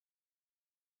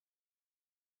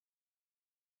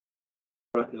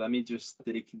Right, let me just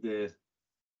take the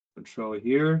control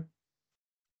here.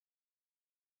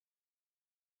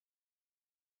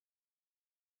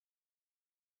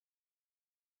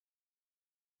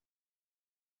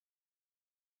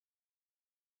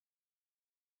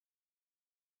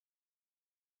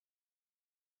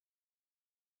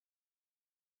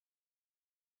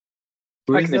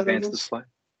 Where I is can that advance again? the slide.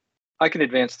 I can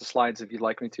advance the slides if you'd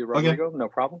like me to, Okay. Rodrigo. No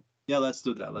problem. Yeah, let's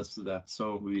do that. Let's do that.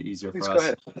 So it'll be easier Please for go us.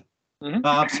 ahead. Hmm.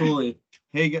 Absolutely.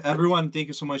 Hey, everyone. Thank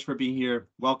you so much for being here.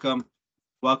 Welcome.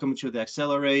 Welcome to the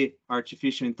Accelerate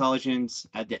Artificial Intelligence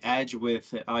at the Edge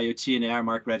with IoT and AR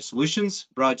Market Ready Solutions,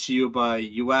 brought to you by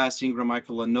US, Ingram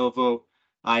Micro, Lenovo,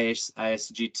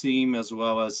 ISG team, as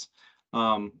well as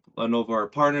Lenovo, our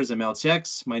partners, and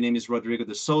meldCX. My name is Rodrigo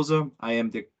de Souza. I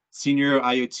am the Senior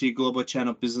IoT Global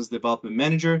Channel Business Development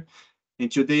Manager.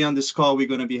 And today on this call, we're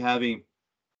going to be having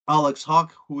Alex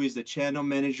Hawk, who is the Channel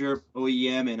Manager,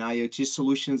 OEM, and IoT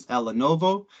Solutions at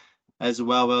Lenovo, as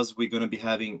well as we're going to be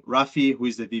having Rafi, who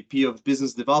is the VP of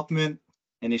Business Development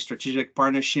and a Strategic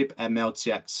Partnership at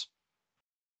meldCX.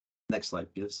 Next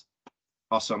slide, please.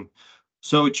 Awesome.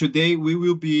 So today we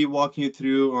will be walking you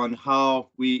through on how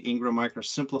we Ingram Micro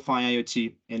simplify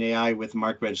IoT and AI with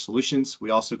market-ready solutions.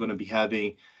 We're also going to be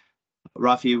having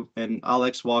Rafi and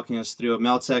Alex walking us through a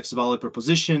meldCX value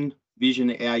proposition,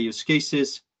 vision AI use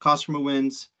cases, customer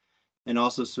wins, and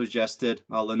also suggested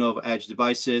Lenovo Edge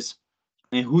devices,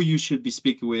 and who you should be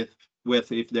speaking with.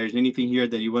 If there's anything here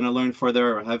that you want to learn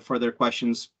further or have further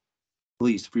questions,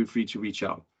 please feel free to reach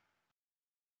out.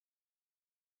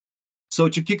 So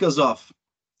to kick us off,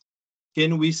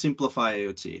 can we simplify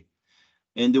IoT?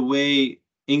 And the way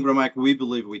Ingram Micro, we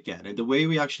believe we can. And the way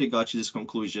we actually got to this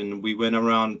conclusion, we went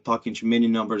around talking to many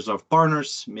numbers of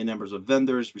partners, many numbers of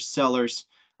vendors, resellers,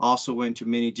 also went to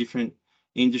many different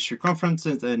industry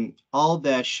conferences, and all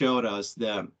that showed us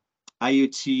that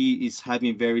IoT is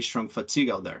having very strong fatigue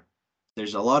out there.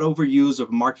 There's a lot of overuse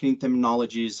of marketing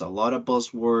terminologies, a lot of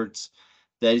buzzwords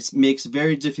that makes it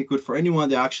very difficult for anyone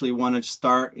that actually want to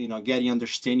start, getting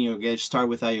understanding or get start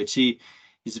with IoT.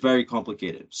 Is very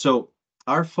complicated. So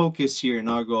our focus here and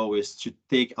our goal is to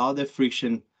take all the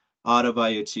friction out of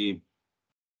IoT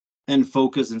and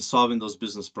focus on solving those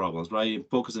business problems, right? And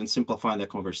focus on simplifying the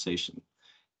conversation.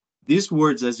 These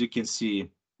words, as you can see,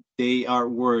 they are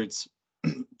words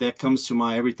that comes to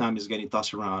mind every time it's getting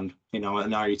tossed around, an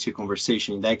IoT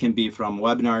conversation. That can be from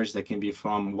webinars, that can be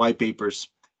from white papers,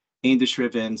 industry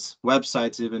events,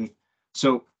 websites even.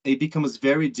 So it becomes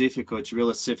very difficult to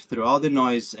really sift through all the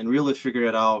noise and really figure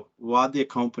it out what the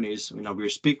companies we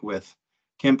speak with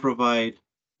can provide,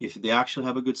 if they actually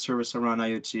have a good service around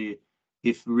IoT,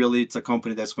 if really it's a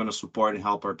company that's going to support and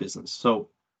help our business. So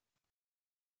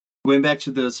going back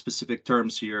to the specific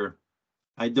terms here,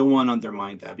 I don't want to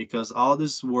undermine that because all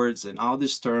these words and all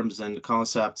these terms and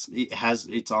concepts, it has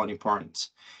its own importance.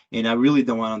 And I really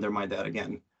don't want to undermine that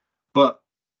again. But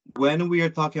when we are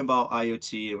talking about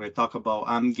IoT and we're talking about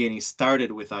I'm getting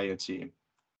started with IoT,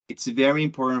 it's very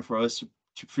important for us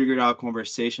to figure out a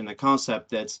conversation, a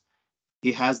concept that's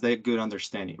it has that good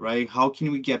understanding, right? How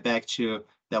can we get back to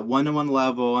that one-on-one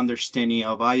level understanding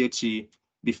of IoT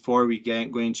before we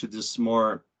go into this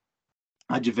more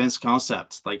advanced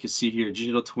concepts like you see here,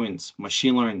 digital twins,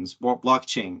 machine learning,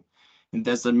 blockchain, and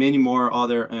there's many more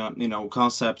other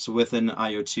concepts within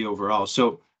IoT overall.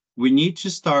 So we need to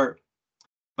start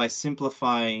by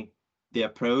simplifying the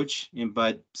approach and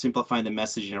by simplifying the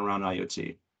messaging around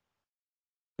IoT.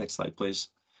 Next slide, please.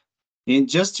 And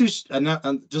just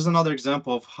another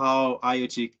example of how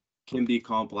IoT can be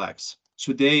complex.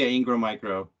 Today at Ingram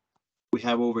Micro, we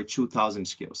have over 2,000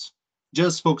 skills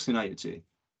just focusing on IoT.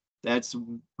 That's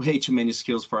way too many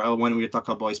skills for when we talk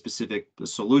about a specific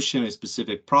solution, a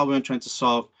specific problem I'm trying to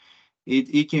solve.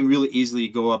 It can really easily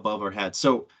go above our head.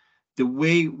 So the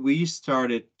way we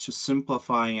started to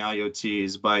simplifying IoT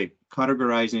is by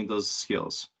categorizing those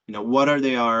skills. What are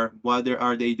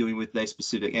they doing with their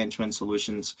specific end-to-end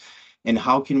solutions, and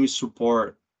how can we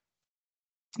support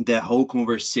that whole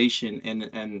conversation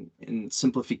and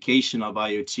simplification of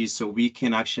IoT so we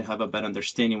can actually have a better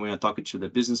understanding when I'm talking to the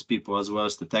business people as well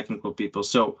as the technical people.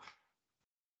 So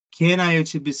can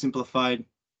IoT be simplified?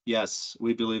 Yes,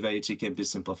 we believe IoT can be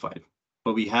simplified,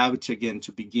 but we have to, again,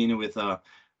 to begin with a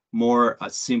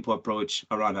simple approach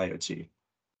around IoT.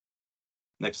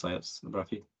 Next slide,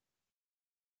 Rafi.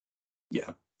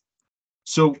 Yeah.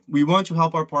 So we want to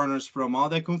help our partners from all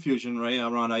that confusion, right,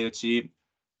 around IoT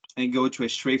and go to a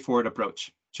straightforward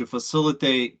approach to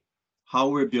facilitate how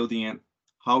we're building it,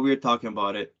 how we're talking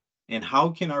about it, and how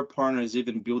can our partners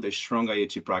even build a strong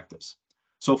IoT practice.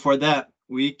 So for that,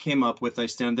 we came up with a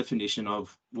standard definition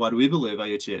of what we believe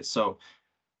IoT is. So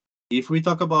if we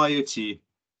talk about IoT,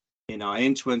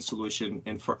 end-to-end solution,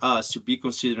 and for us to be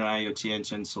considered an IoT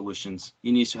end-to-end solutions,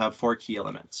 you need to have 4 key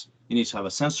elements. You need to have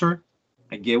a sensor,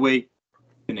 a gateway,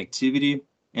 connectivity,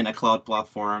 and a cloud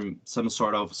platform, some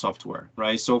sort of software,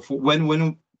 right? So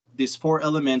when these 4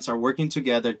 elements are working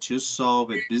together to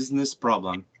solve a business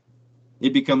problem,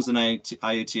 it becomes an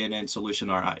IoT end-to-end solution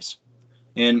in our eyes.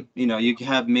 And you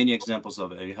have many examples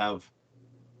of it. You have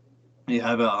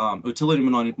utility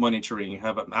monitoring, you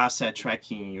have asset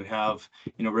tracking, you have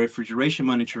refrigeration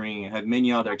monitoring, you have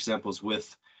many other examples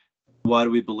with what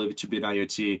we believe to be an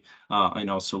IoT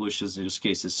solutions in use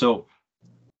cases. So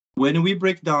when we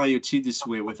break down IoT this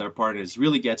way with our partners, it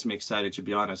really gets me excited, to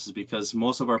be honest, is because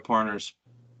most of our partners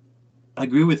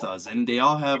agree with us, and they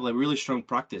all have like really strong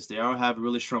practice. They all have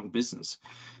really strong business.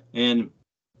 And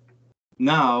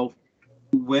now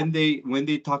when they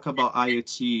talk about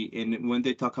IoT and when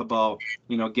they talk about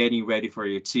getting ready for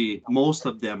IoT, most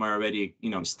of them are already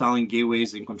installing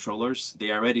gateways and controllers.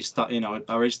 They already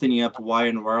already standing up wire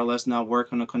and wireless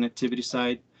network on the connectivity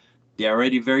side. They're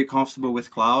already very comfortable with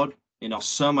cloud.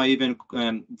 Some are even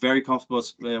very comfortable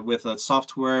with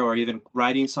software or even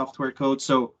writing software code.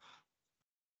 So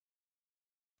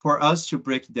for us to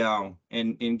break down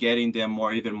and getting them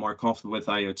even more comfortable with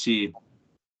IoT,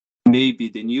 maybe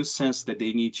the new sense that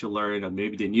they need to learn, or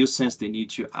maybe the new sense they need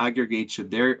to aggregate to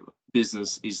their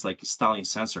business is like installing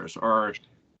sensors or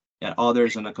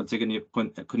others on a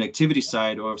connectivity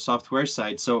side or software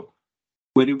side. So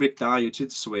when you break down IoT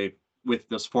this way with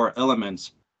those 4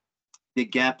 elements, the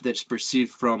gap that's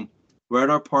perceived from where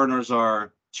our partners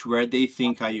are to where they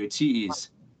think IoT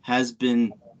is has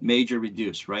been major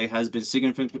reduced, right? Has been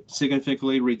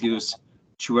significantly reduced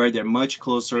to where they're much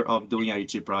closer of doing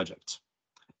IoT projects.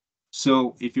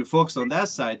 So if you focus on that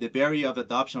side, the barrier of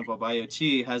adoption of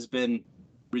IoT has been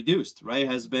reduced, right?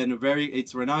 Has been right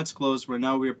now it's closed.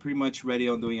 We're pretty much ready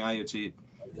on doing IoT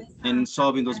and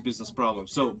solving those business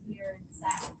problems. So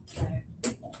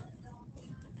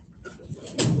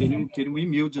can we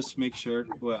mute just to make sure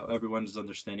everyone is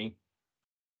understanding?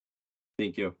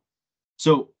 Thank you.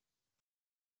 So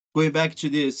going back to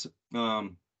this,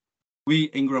 we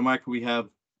Ingram Micro, we have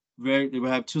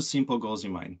 2 simple goals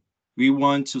in mind. We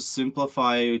want to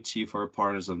simplify IoT for our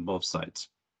partners on both sides.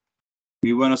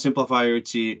 We want to simplify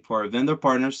IoT for our vendor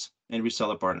partners and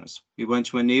reseller partners. We want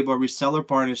to enable reseller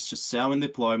partners to sell and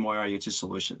deploy more IoT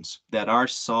solutions that are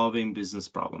solving business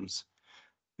problems.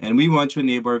 And we want to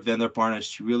enable our vendor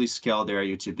partners to really scale their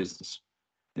IoT business.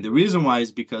 And the reason why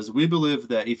is because we believe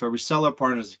that if a reseller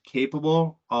partner is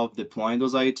capable of deploying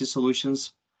those IoT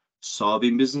solutions,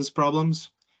 solving business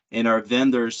problems, and our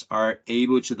vendors are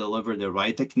able to deliver the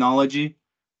right technology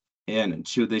and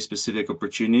to the specific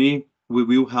opportunity, we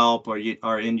will help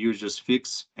our end users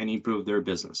fix and improve their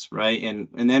business, right? And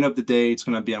at the end of the day, it's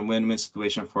going to be a win-win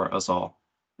situation for us all.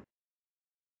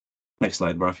 Next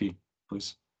slide, Rafi,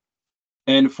 please.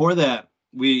 And for that,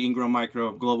 we Ingram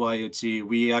Micro Global IoT,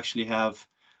 we actually have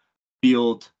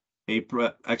built a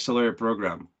accelerator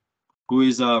program.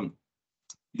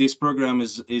 This program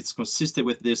it's consistent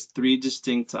with these 3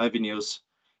 distinct avenues,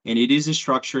 and it is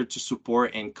structured to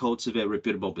support and cultivate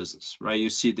repeatable business, right? You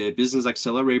see the Business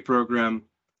Accelerate program,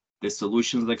 the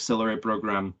Solutions Accelerate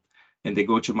program, and the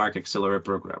Go-to-Market Accelerate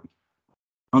program.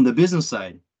 On the business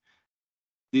side,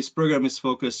 this program is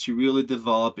focused to really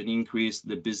develop and increase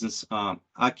the business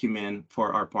acumen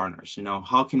for our partners.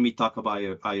 How can we talk about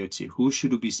IoT? Who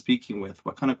should we be speaking with?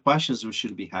 What kind of questions we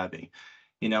should be having?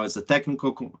 It's a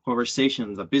technical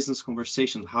conversation, the business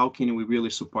conversation. How can we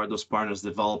really support those partners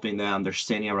developing the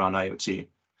understanding around IoT?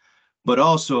 But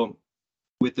also,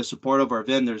 with the support of our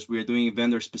vendors, we are doing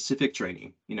vendor-specific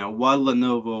training. What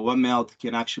Lenovo, what Meld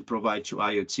can actually provide to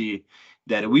IoT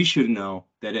that we should know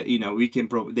that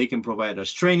they can provide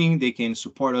us training, they can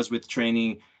support us with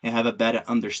training, and have a better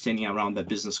understanding around the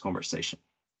business conversation.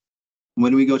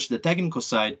 When we go to the technical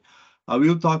side, I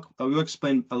will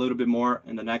explain a little bit more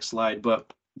in the next slide,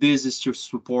 but this is to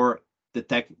support the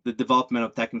development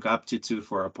of technical aptitude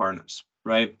for our partners,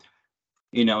 right?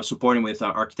 Supporting with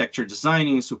architecture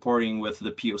designing, supporting with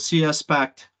the POC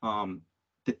aspect,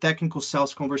 the technical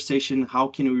sales conversation. How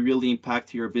can we really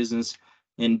impact your business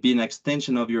and be an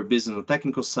extension of your business on the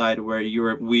technical side where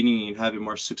you're winning and having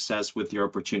more success with your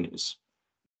opportunities?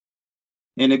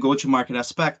 And a go-to-market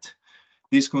aspect.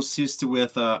 This consists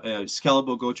with a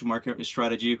scalable go-to-market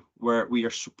strategy where we are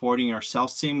supporting our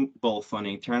sales team both on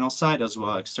the internal side as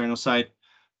well as external side,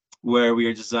 where we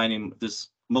are designing this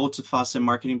multifaceted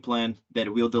marketing plan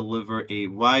that will deliver a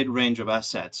wide range of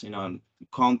assets,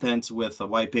 content with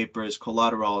white papers,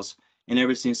 collaterals, and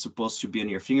everything's supposed to be on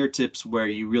your fingertips where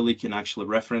you really can actually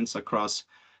reference across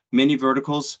many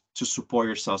verticals to support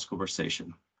your sales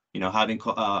conversation. Having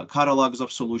catalogs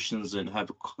of solutions and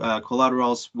have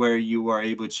collaterals where you are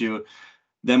able to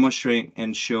demonstrate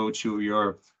and show to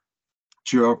your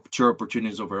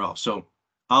opportunities overall. So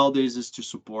all this is to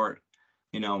support,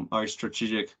 our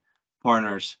strategic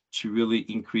partners to really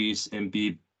increase and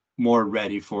be more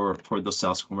ready for the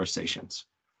sales conversations.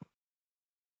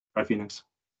 Right, Phoenix.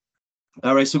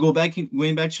 All right, so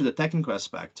going back to the technical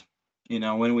aspect,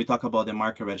 when we talk about the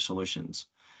market-ready solutions,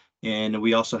 and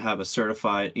we also have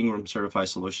Ingram certified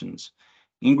solutions.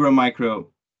 Ingram Micro,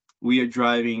 we are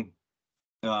driving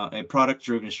a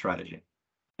product-driven strategy.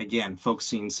 Again,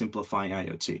 focusing on simplifying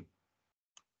IoT.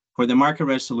 For the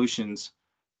market-ready solutions,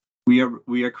 we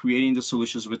are creating the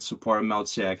solutions with support of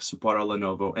meldCX, support of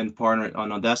Lenovo, and partner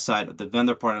on that side, the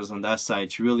vendor partners on that side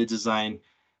to really design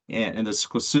and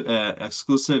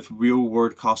exclusive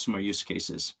real-world customer use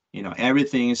cases.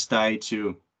 Everything is tied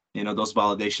to those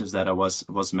validations that I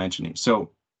was mentioning. So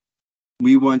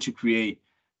we want to create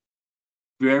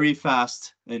very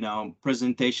fast,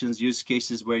 presentations, use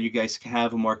cases where you guys can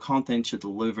have more content to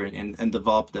deliver and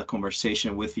develop the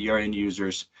conversation with your end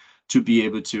users to be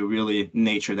able to really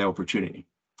nurture that opportunity.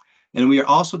 And we are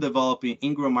also developing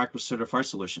Ingram Micro certified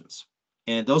solutions.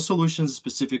 And those solutions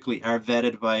specifically are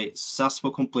vetted by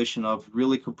successful completion of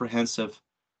really comprehensive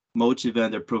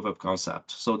multi-vendor proof of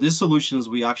concept. So these solutions,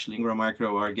 we actually, Ingram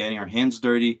Micro, are getting our hands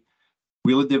dirty,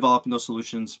 really developing those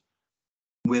solutions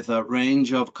with a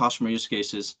range of customer use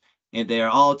cases, and they are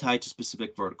all tied to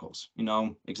specific verticals.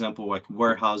 Example like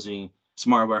warehousing,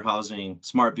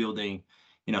 smart building,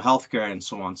 healthcare, and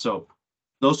so on. So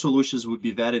those solutions would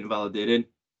be vetted and validated,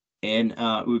 and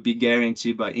would be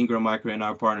guaranteed by Ingram Micro and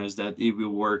our partners that it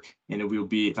will work and it will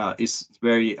be it's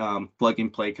very plug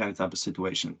and play kind of type of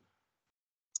situation.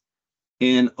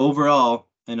 And overall,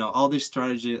 all this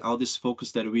strategy, all this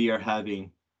focus that we are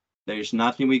having, there's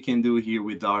nothing we can do here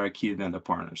with our key vendor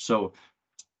partners. So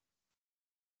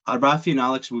Rafi and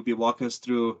Alex will be walking us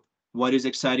through what is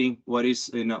exciting, what is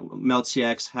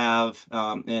meldCX have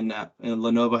and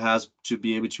Lenovo has to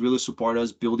be able to really support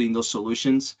us building those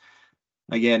solutions.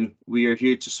 Again, we are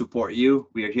here to support you.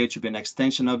 We are here to be an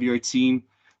extension of your team.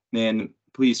 And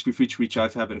please feel free to reach out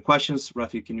if you have any questions.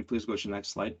 Rafi, can you please go to the next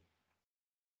slide?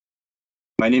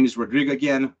 My name is Rodrigo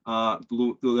again.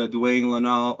 Dwayne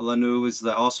Lanu is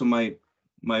also my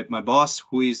boss,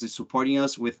 who is supporting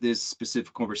us with these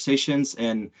specific conversations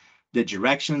and the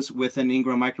directions within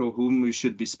Ingram Micro, whom we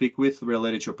should be speak with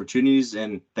related to opportunities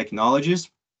and technologies.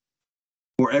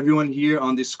 For everyone here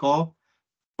on this call,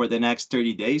 for the next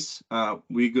 30 days,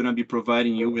 we're going to be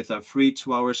providing you with a free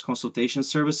 2 hours consultation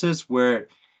services where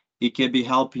it can be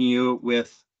helping you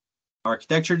with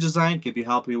architecture design, can be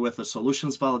helping you with the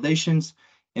solutions validations,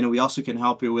 and we also can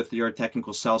help you with your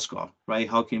technical sales call, right?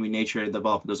 How can we nurture and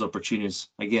develop those opportunities?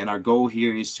 Again, our goal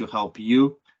here is to help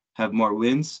you have more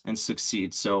wins and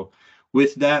succeed. So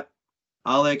with that,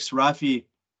 Alex, Rafi,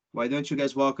 why don't you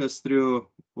guys walk us through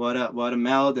what a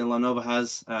Meld and Lenovo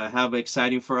have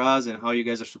exciting for us and how you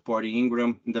guys are supporting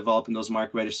Ingram in developing those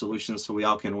market-ready solutions so we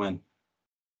all can win.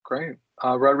 Great.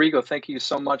 Rodrigo, thank you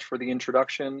so much for the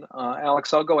introduction.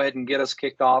 Alex, I'll go ahead and get us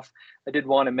kicked off. I did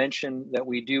want to mention that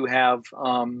we do have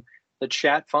the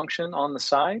chat function on the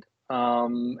side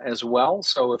as well.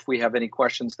 So if we have any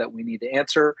questions that we need to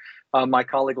answer, my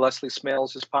colleague Leslie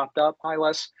Smales has popped up. Hi,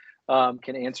 Les.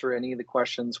 Can answer any of the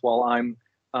questions while I'm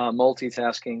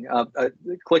multitasking,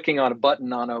 clicking on a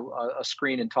button on a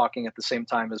screen and talking at the same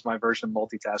time as my version of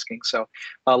multitasking. So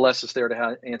Les is there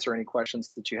to answer any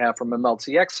questions that you have from a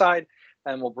meldCX side,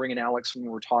 and we'll bring in Alex when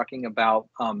we're talking about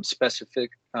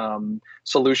specific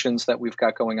solutions that we've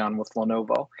got going on with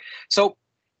Lenovo. So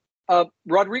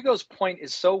Rodrigo's point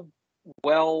is so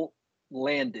well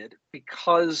landed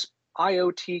because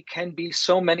IoT can be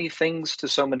so many things to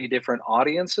so many different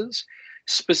audiences.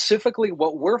 Specifically,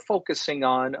 what we're focusing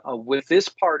on with this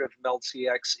part of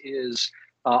meldCX is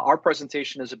our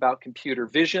presentation is about computer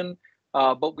vision,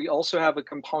 but we also have a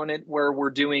component where we're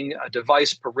doing a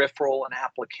device peripheral and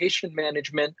application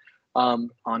management on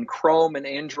Chrome and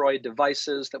Android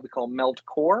devices that we call Meld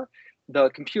Core. The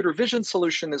computer vision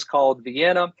solution is called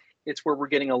Vienna. It's where we're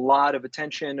getting a lot of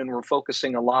attention and we're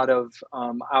focusing a lot of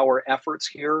our efforts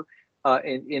here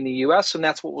in the US, and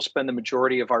that's what we'll spend the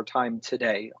majority of our time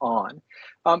today on.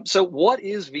 So what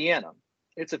is Vienna?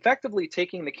 It's effectively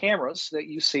taking the cameras that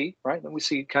you see, right, that we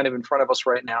see kind of in front of us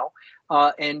right now,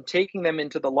 and taking them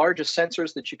into the largest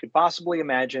sensors that you could possibly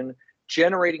imagine,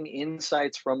 generating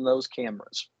insights from those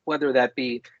cameras, whether that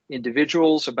be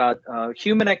individuals about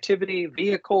human activity,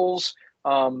 vehicles.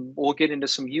 We'll get into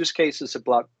some use cases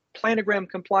about planogram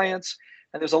compliance.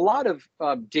 And there's a lot of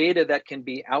data that can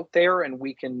be out there, and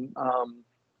we can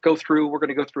go through. We're going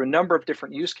to go through a number of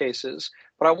different use cases.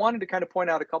 But I wanted to kind of point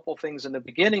out a couple of things in the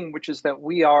beginning, which is that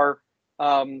we are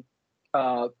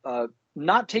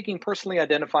not taking personally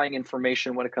identifying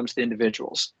information when it comes to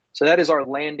individuals. So that is our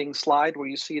landing slide, where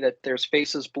you see that there's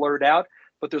faces blurred out,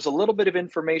 but there's a little bit of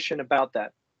information about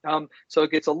that. So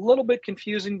it gets a little bit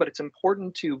confusing, but it's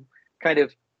important to kind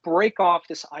of break off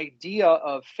this idea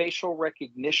of facial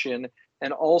recognition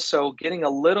and also getting a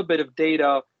little bit of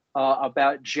data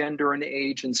about gender and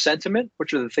age and sentiment,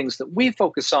 which are the things that we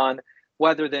focus on,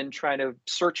 rather than trying to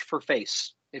search for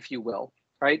face, if you will.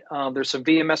 Right? There's some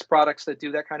VMS products that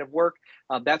do that kind of work.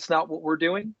 That's not what we're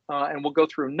doing. And we'll go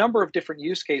through a number of different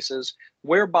use cases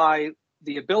whereby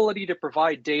the ability to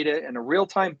provide data in a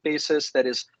real-time basis that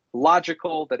is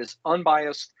logical, that is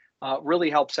unbiased,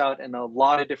 really helps out in a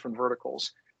lot of different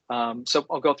verticals. So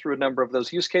I'll go through a number of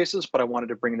those use cases, but I wanted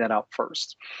to bring that out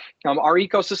first. Our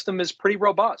ecosystem is pretty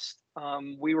robust.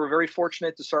 We were very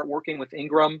fortunate to start working with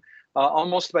Ingram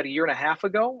almost about a year and a half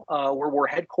ago, where we're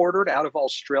headquartered out of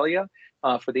Australia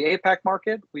for the APAC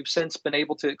market. We've since been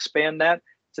able to expand that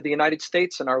to the United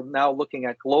States and are now looking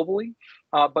at globally.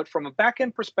 But from a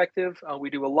back-end perspective, we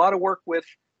do a lot of work with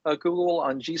Google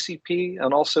on GCP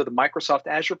and also the Microsoft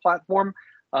Azure platform.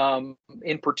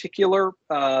 In particular,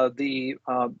 the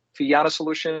Fiana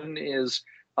solution is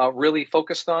really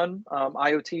focused on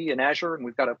IoT and Azure, and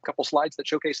we've got a couple slides that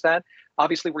showcase that.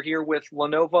 Obviously, we're here with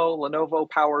Lenovo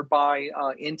powered by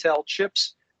Intel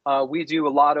chips. We do a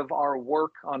lot of our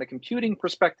work on a computing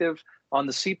perspective on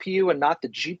the CPU and not the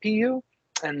GPU,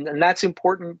 and that's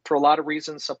important for a lot of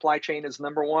reasons. Supply chain is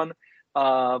number one,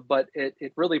 but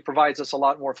it really provides us a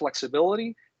lot more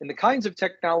flexibility in the kinds of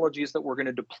technologies that we're going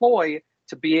to deploy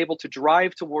to be able to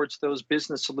drive towards those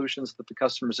business solutions that the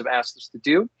customers have asked us to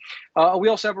do. We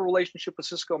also have a relationship with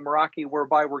Cisco Meraki,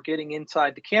 whereby we're getting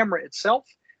inside the camera itself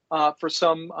for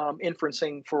some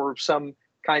inferencing for some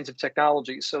kinds of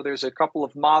technologies. So there's a couple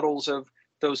of models of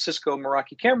those Cisco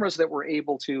Meraki cameras that we're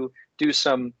able to do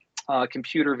some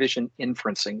computer vision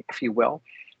inferencing, if you will.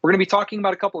 We're going to be talking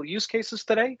about a couple of use cases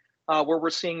today where we're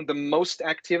seeing the most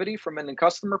activity from a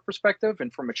customer perspective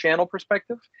and from a channel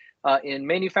perspective in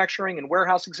manufacturing and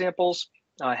warehouse examples,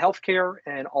 healthcare,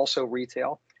 and also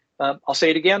retail. I'll say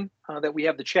it again, that we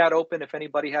have the chat open if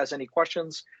anybody has any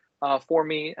questions for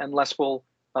me, and Les will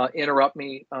interrupt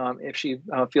me if she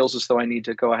feels as though I need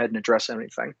to go ahead and address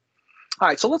anything. All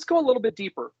right, so let's go a little bit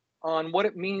deeper on what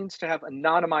it means to have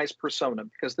anonymized persona,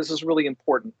 because this is really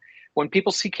important. When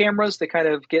people see cameras, they kind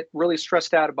of get really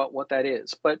stressed out about what that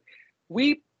is. But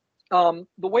we, the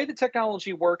way the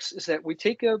technology works is that we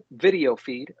take a video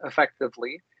feed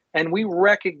effectively, and we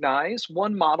recognize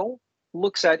one model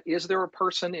looks at, is there a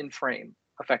person in frame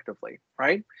effectively,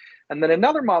 right? And then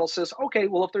another model says, okay,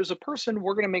 well, if there's a person,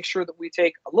 we're going to make sure that we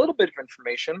take a little bit of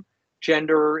information,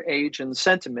 gender, age, and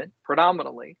sentiment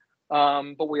predominantly.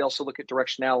 But we also look at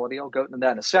directionality. I'll go into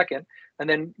that in a second. And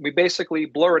then we basically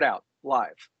blur it out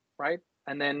live, right?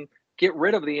 And then get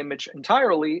rid of the image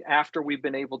entirely after we've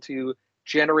been able to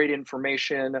generate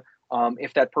information.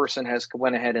 If that person has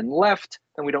went ahead and left,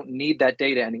 then we don't need that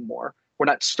data anymore. We're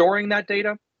not storing that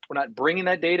data. We're not bringing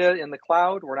that data in the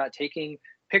cloud. We're not taking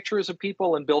pictures of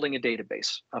people and building a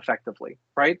database effectively,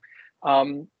 right?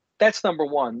 That's number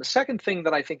one. The second thing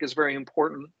that I think is very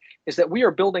important is that we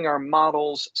are building our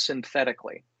models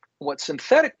synthetically. What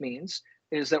synthetic means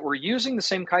is that we're using the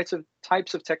same types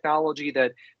of technology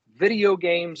that video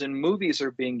games and movies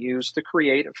are being used to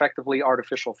create effectively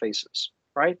artificial faces,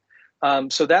 right?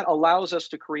 So that allows us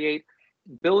to create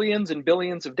billions and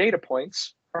billions of data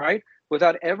points, right?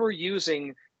 Without ever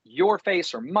using your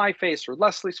face or my face or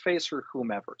Leslie's face or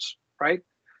whomever's, right?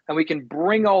 And we can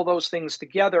bring all those things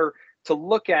together to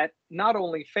look at not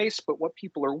only face, but what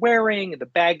people are wearing, the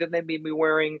bag that they may be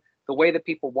wearing, the way that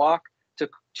people walk,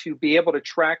 to be able to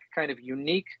track kind of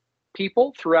unique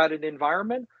people throughout an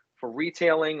environment for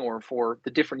retailing or for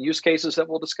the different use cases that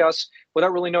we'll discuss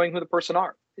without really knowing who the person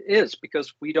is,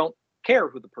 because we don't care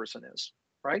who the person is,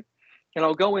 right? And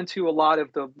I'll go into a lot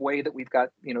of the way that we've got,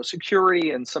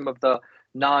 security and some of the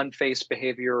non-face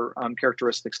behavior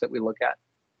characteristics that we look at,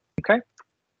 okay?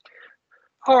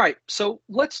 All right, so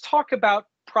let's talk about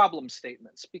problem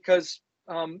statements, because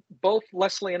both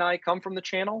Leslie and I come from the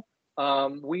channel.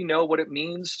 We know what it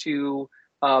means to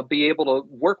be able to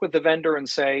work with the vendor and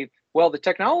say, well, the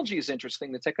technology is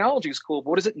interesting, the technology is cool, but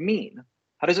what does it mean?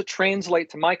 How does it translate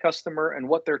to my customer and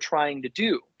what they're trying to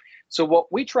do? So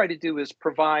what we try to do is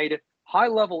provide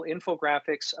high-level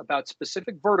infographics about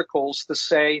specific verticals to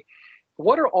say,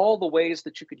 what are all the ways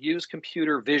that you could use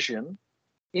computer vision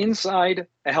inside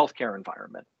a healthcare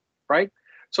environment, right?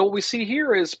 So what we see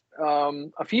here is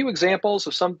a few examples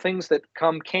of some things that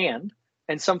come canned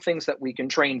and some things that we can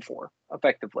train for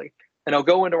effectively. And I'll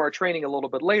go into our training a little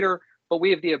bit later, but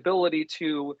we have the ability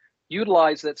to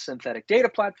utilize that synthetic data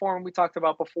platform we talked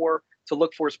about before to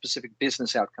look for specific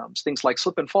business outcomes, things like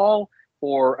slip and fall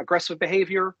or aggressive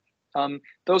behavior.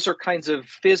 Those are kinds of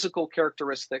physical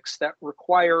characteristics that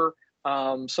require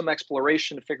some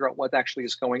exploration to figure out what actually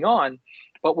is going on.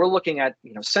 But we're looking at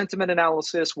sentiment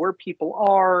analysis, where people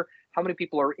are, how many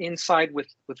people are inside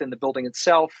within the building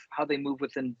itself, how they move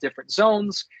within different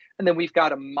zones. And then we've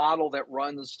got a model that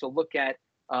runs to look at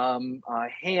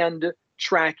hand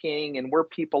tracking and where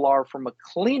people are from a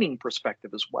cleaning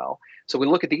perspective as well. So we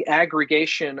look at the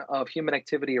aggregation of human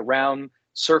activity around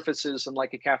surfaces and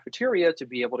like a cafeteria to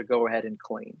be able to go ahead and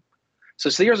clean. So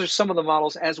these are some of the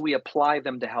models as we apply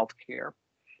them to healthcare.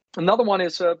 Another one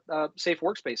is safe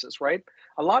workspaces, right?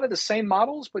 A lot of the same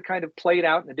models, but kind of played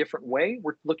out in a different way.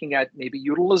 We're looking at maybe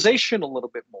utilization a little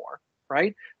bit more,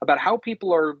 right? About how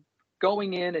people are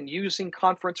going in and using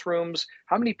conference rooms,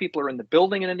 how many people are in the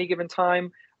building at any given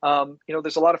time.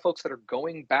 There's a lot of folks that are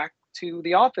going back to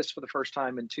the office for the first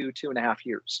time in 2.5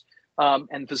 years.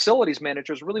 And facilities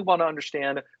managers really want to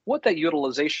understand what that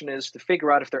utilization is to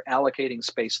figure out if they're allocating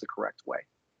space the correct way,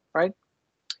 right?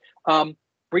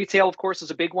 Retail, of course,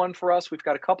 is a big one for us. We've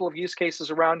got a couple of use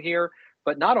cases around here,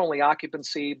 but not only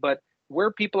occupancy, but where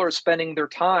people are spending their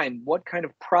time, what kind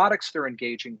of products they're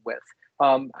engaging with,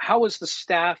 how is the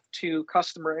staff to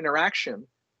customer interaction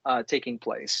taking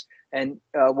place? And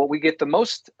what we get the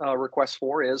most requests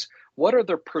for is, what are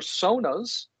the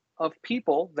personas of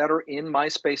people that are in my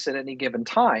space at any given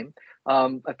time,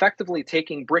 effectively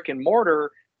taking brick and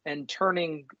mortar and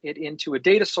turning it into a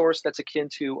data source that's akin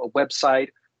to a website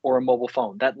or a mobile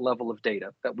phone, that level of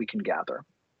data that we can gather.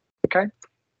 Okay.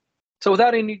 So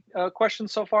without any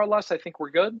questions so far, Les, I think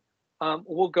we're good.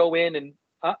 We'll go in and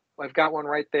I've got one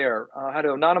right there. How to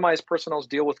anonymize personnel's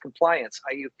deal with compliance,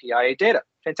 i.e. PIA data.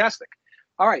 Fantastic.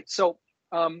 All right. So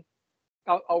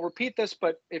I'll repeat this,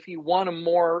 but if you want a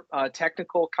more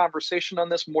technical conversation on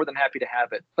this, more than happy to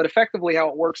have it. But effectively how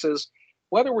it works is,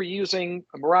 whether we're using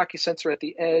a Meraki sensor at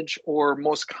the edge or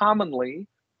most commonly,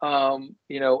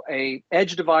 a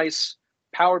edge device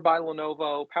powered by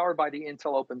Lenovo, powered by the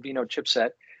Intel OpenVINO chipset,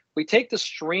 we take the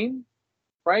stream,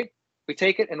 right? We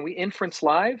take it and we inference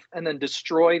live and then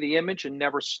destroy the image and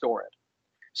never store it.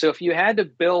 So if you had to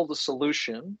build a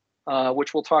solution,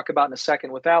 which we'll talk about in a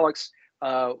second with Alex,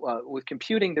 with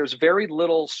computing, there's very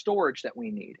little storage that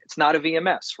we need. It's not a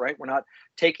VMS, right? We're not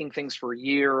taking things for a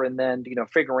year and then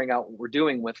figuring out what we're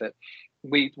doing with it.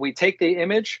 We take the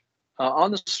image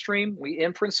on the stream, we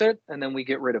inference it, and then we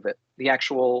get rid of it, the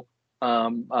actual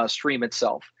stream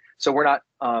itself. So we're not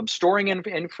storing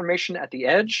information at the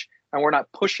edge, and we're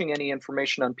not pushing any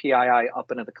information on PII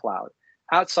up into the cloud,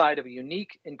 outside of a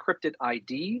unique encrypted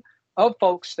ID of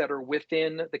folks that are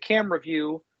within the camera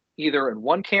view, either in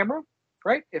one camera,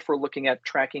 right? If we're looking at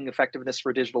tracking effectiveness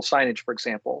for digital signage, for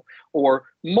example, or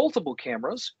multiple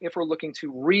cameras, if we're looking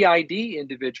to re-ID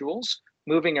individuals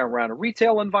moving around a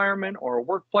retail environment or a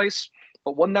workplace.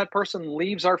 But when that person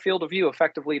leaves our field of view,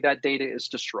 effectively that data is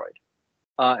destroyed.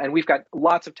 And we've got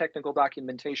lots of technical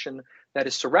documentation that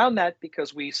is surround that,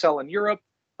 because we sell in Europe,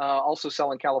 also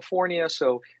sell in California.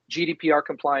 So GDPR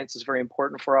compliance is very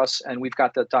important for us, and we've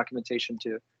got the documentation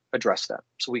to address that.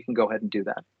 So we can go ahead and do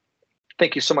that.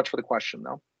 Thank you so much for the question,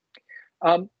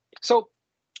 though. So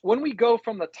when we go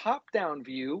from the top-down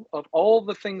view of all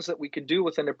the things that we could do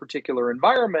within a particular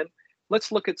environment,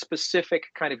 let's look at specific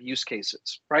kind of use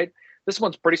cases, right? This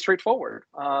one's pretty straightforward.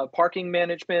 Parking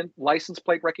management, license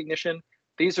plate recognition.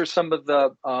 These are some of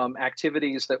the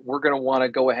activities that we're going to want to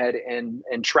go ahead and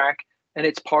track, and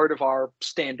it's part of our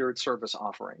standard service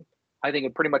offering. I think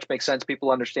it pretty much makes sense.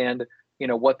 People understand,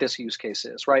 what this use case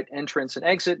is, right? Entrance and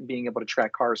exit, and being able to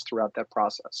track cars throughout that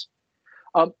process.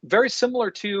 Very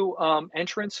similar to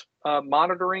entrance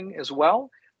monitoring as well.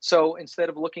 So instead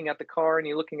of looking at the car and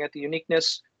you're looking at the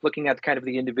uniqueness, looking at kind of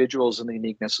the individuals and the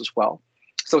uniqueness as well.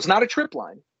 So it's not a trip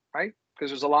line, right? Because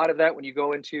there's a lot of that when you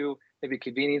go into maybe a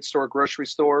convenience store, grocery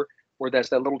store, where there's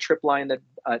that little trip line that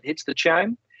hits the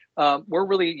chime. We're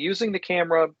really using the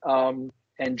camera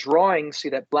and drawing, see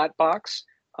that black box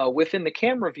within the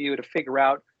camera view to figure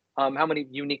out how many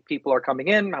unique people are coming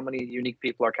in, how many unique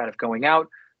people are kind of going out,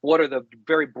 what are the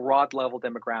very broad level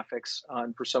demographics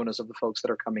and personas of the folks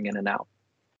that are coming in and out.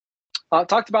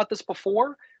 Talked about this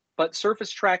before, but surface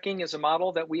tracking is a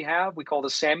model that we have. We call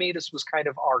this SAMI. This was kind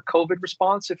of our COVID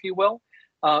response, if you will.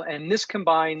 And this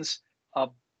combines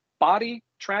body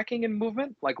tracking and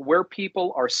movement, like where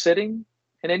people are sitting,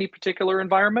 in any particular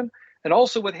environment, and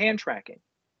also with hand tracking.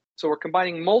 So we're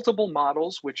combining multiple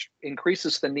models, which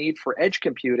increases the need for edge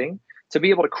computing to be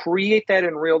able to create that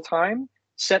in real time,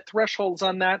 set thresholds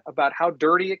on that about how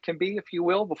dirty it can be, if you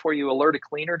will, before you alert a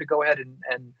cleaner to go ahead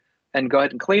and go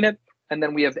ahead and clean it. And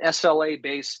then we have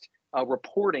SLA-based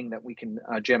reporting that we can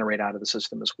generate out of the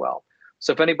system as well.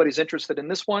 So if anybody's interested in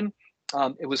this one,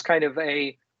 it was kind of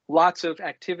lots of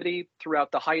activity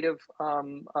throughout the height of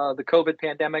the COVID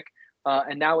pandemic.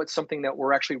 And now it's something that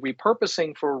we're actually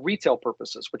repurposing for retail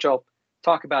purposes, which I'll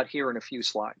talk about here in a few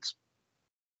slides.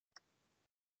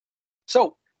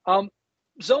 So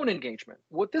zone engagement.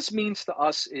 What this means to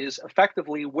us is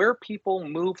effectively where people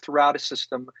move throughout a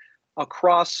system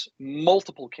across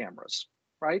multiple cameras,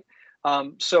 right?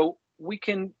 So we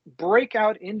can break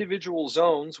out individual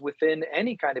zones within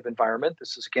any kind of environment.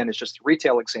 This is, again, is just a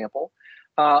retail example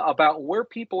about where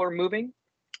people are moving.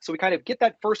 So we kind of get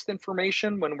that first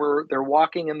information when they're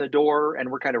walking in the door,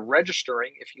 and we're kind of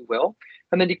registering, if you will.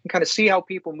 And then you can kind of see how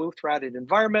people move throughout an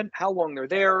environment, how long they're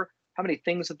there, how many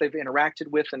things that they've interacted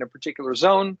with in a particular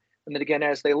zone. And then again,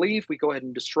 as they leave, we go ahead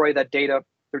and destroy that data.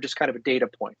 They're just kind of a data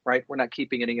point, right? We're not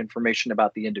keeping any information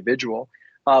about the individual.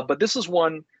 But this is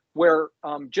one where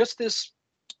just this,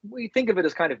 we think of it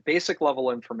as kind of basic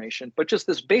level information, but just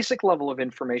this basic level of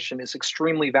information is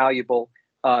extremely valuable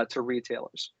to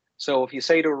retailers. So if you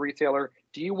say to a retailer,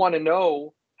 do you want to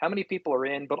know how many people are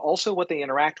in, but also what they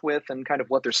interact with and kind of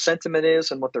what their sentiment is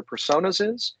and what their personas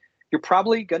is, you're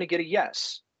probably going to get a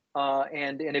yes.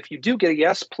 And if you do get a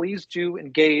yes, please do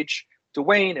engage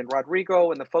Dwayne and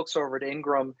Rodrigo and the folks over at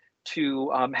Ingram to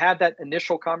have that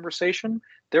initial conversation.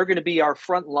 They're going to be our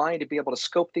front line to be able to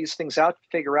scope these things out,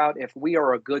 figure out if we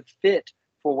are a good fit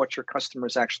for what your customer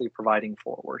is actually providing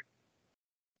forward.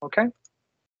 Okay.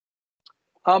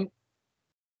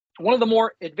 One of the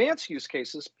more advanced use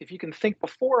cases, if you can think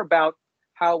before about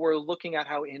how we're looking at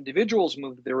how individuals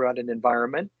move throughout an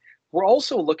environment, we're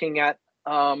also looking at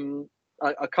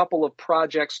a couple of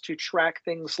projects to track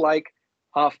things like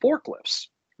forklifts,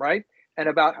 right? And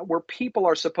about where people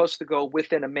are supposed to go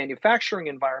within a manufacturing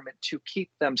environment to keep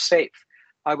them safe.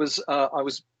 I was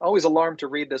always alarmed to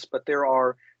read this, but there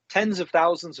are tens of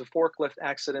thousands of forklift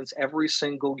accidents every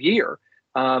single year,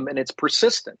 and it's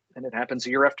persistent, and it happens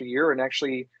year after year. And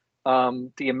actually,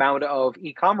 the amount of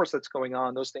e-commerce that's going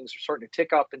on, those things are starting to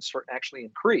tick up and start to actually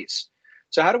increase.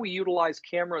 So how do we utilize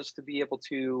cameras to be able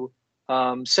to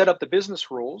set up the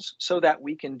business rules so that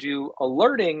we can do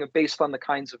alerting based on the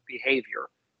kinds of behavior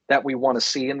that we want to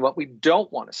see and what we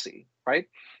don't want to see, right?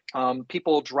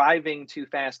 People driving too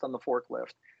fast on the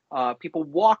forklift, people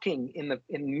walking in the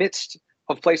midst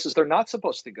of places they're not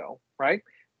supposed to go, right?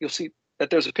 You'll see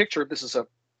that there's a picture. This is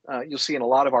you'll see in a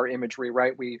lot of our imagery,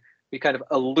 right? We kind of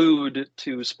allude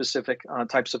to specific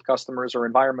types of customers or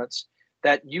environments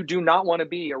that you do not want to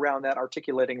be around that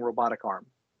articulating robotic arm,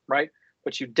 right?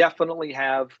 But you definitely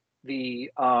have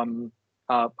the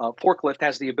forklift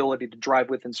has the ability to drive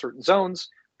within certain zones.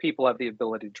 People have the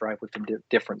ability to drive within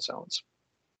different zones.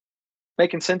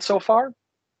 Making sense so far?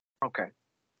 Okay.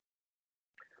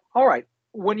 All right.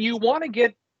 When you want to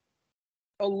get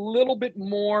a little bit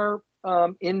more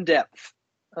in depth,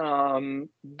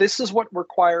 this is what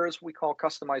requires we call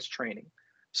customized training.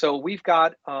 So we've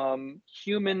got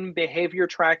human behavior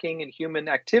tracking and human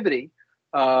activity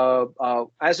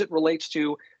as it relates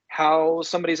to how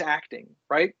somebody's acting,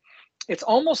 right? It's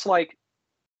almost like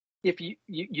if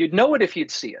you'd know it if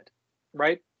you'd see it,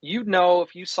 right? You'd know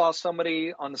if you saw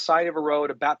somebody on the side of a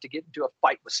road about to get into a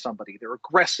fight with somebody. They're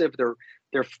aggressive,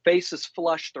 their face is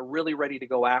flushed, they're really ready to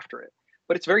go after it.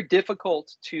 But it's very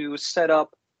difficult to set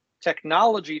up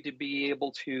technology to be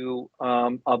able to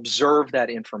observe that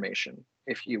information,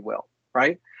 if you will,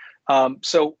 right?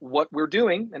 So what we're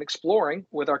doing and exploring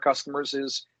with our customers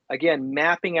is, again,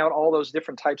 mapping out all those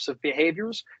different types of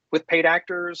behaviors with paid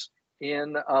actors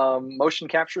in motion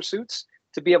capture suits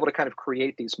to be able to kind of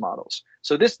create these models.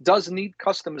 So this does need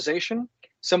customization.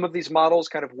 Some of these models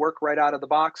kind of work right out of the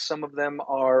box. Some of them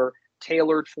are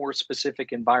tailored for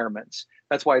specific environments.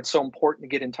 That's why it's so important to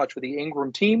get in touch with the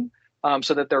Ingram team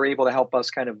so that they're able to help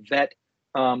us kind of vet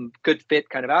good fit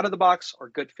kind of out of the box, or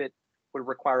good fit would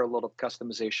require a little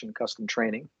customization, custom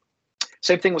training.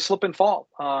 Same thing with slip and fall.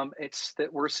 It's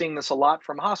that we're seeing this a lot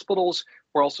from hospitals.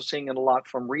 We're also seeing it a lot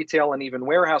from retail and even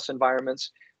warehouse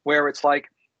environments, where it's like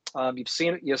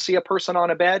you see a person on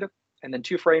a bed, and then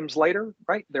 2 frames later,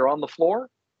 right, they're on the floor.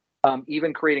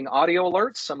 Even creating audio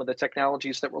alerts, some of the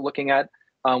technologies that we're looking at,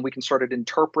 we can sort of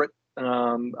interpret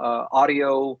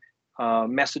audio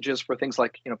messages for things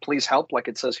like, please help, like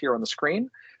it says here on the screen.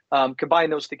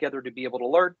 Combine those together to be able to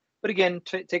alert. But again,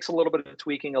 takes a little bit of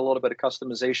tweaking, a little bit of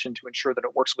customization to ensure that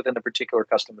it works within the particular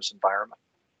customer's environment.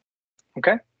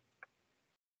 Okay.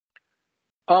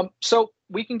 So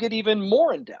we can get even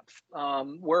more in depth,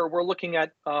 where we're looking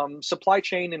at supply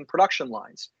chain and production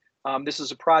lines. This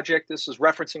is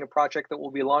referencing a project that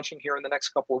we'll be launching here in the next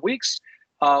couple of weeks,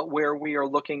 where we are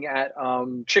looking at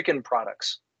chicken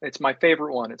products. It's my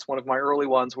favorite one. It's one of my early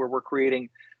ones where we're creating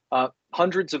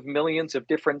hundreds of millions of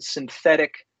different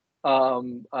synthetic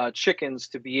chickens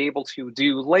to be able to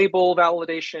do label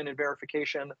validation and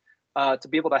verification, to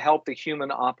be able to help the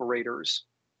human operators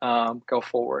go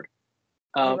forward.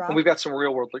 And we've got some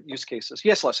real world use cases.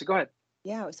 Yes, Leslie, go ahead.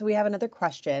 Yeah, so we have another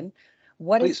question.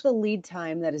 What Please. is the lead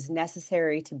time that is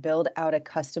necessary to build out a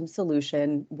custom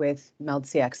solution with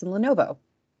meldCX and Lenovo?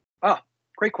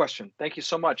 Great question. Thank you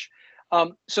so much.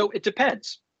 So it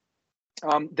depends.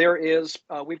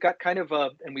 We've got kind of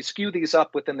and we skew these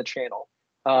up within the channel.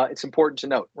 It's important to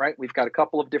note, right? We've got a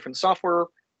couple of different software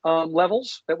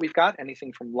levels that we've got,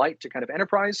 anything from light to kind of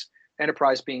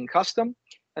enterprise being custom.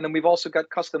 And then we've also got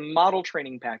custom model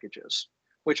training packages,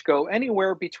 which go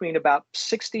anywhere between about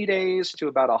 60 days to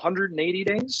about 180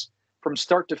 days from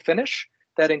start to finish.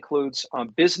 That includes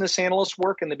business analyst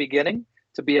work in the beginning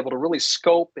to be able to really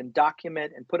scope and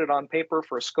document and put it on paper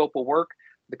for a scope of work,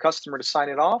 the customer to sign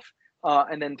it off.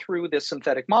 And then through the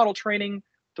synthetic model training,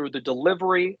 through the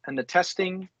delivery and the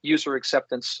testing, user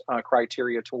acceptance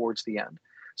criteria towards the end.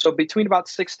 So between about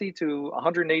 60 to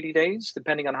 180 days,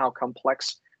 depending on how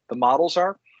complex the models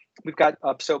are. We've got,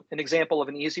 so an example of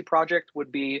an easy project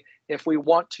would be if we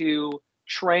want to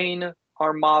train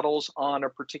our models on a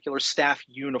particular staff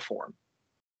uniform,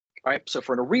 right? So if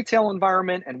we're in a retail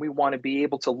environment and we want to be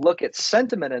able to look at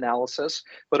sentiment analysis,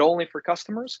 but only for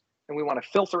customers, and we want to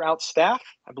filter out staff,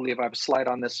 I believe I have a slide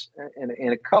on this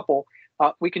in a couple,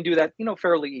 we can do that,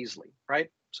 fairly easily, right?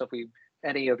 So if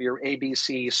any of your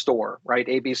ABC store, right?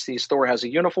 ABC store has a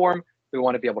uniform, we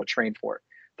want to be able to train for it.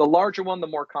 The larger one, the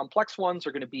more complex ones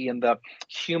are going to be in the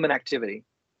human activity,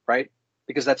 right?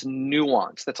 Because that's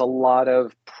nuance. That's a lot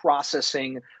of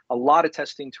processing, a lot of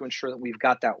testing to ensure that we've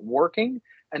got that working.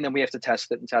 And then we have to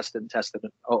test it and test it and test it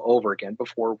over again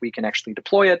before we can actually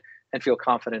deploy it and feel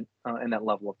confident in that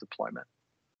level of deployment.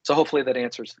 So hopefully that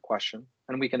answers the question.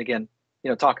 And we can, again,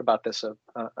 talk about this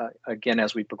again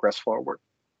as we progress forward.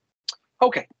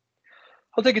 Okay,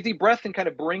 I'll take a deep breath and kind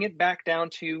of bring it back down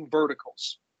to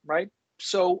verticals, right?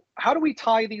 So how do we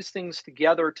tie these things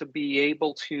together to be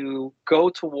able to go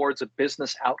towards a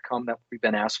business outcome that we've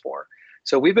been asked for?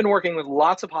 So we've been working with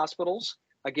lots of hospitals,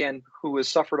 again, who has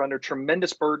suffered under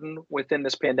tremendous burden within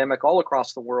this pandemic all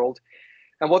across the world.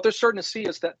 And what they're starting to see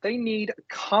is that they need a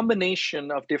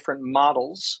combination of different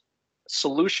models,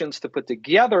 solutions to put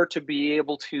together to be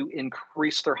able to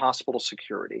increase their hospital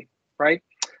security, right?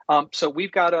 So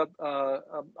we've got a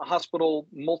hospital,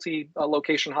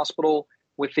 multi-location hospital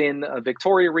within a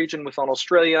Victoria region within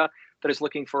Australia that is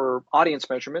looking for audience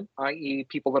measurement, i.e.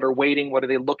 people that are waiting, what are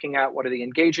they looking at, what are they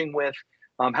engaging with,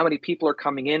 how many people are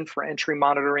coming in for entry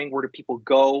monitoring, where do people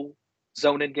go,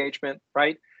 zone engagement,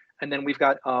 right? And then we've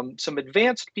got some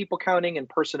advanced people counting and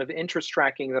person of interest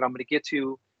tracking that I'm going to get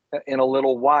to in a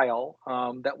little while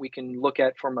that we can look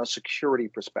at from a security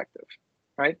perspective,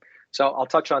 right? So I'll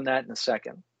touch on that in a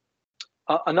second.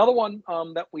 Another one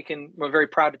that we're very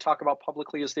proud to talk about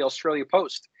publicly is the Australia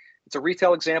Post. It's a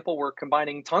retail example. We're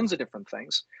combining tons of different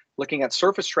things, looking at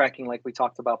surface tracking like we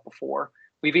talked about before.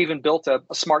 We've even built a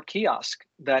smart kiosk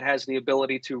that has the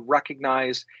ability to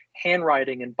recognize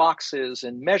handwriting and boxes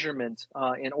and measurement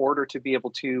in order to be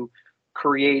able to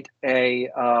create a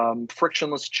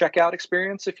frictionless checkout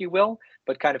experience, if you will,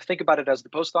 but kind of think about it as the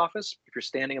post office. If you're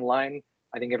standing in line,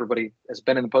 I think everybody has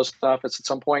been in the post office at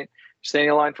some point, standing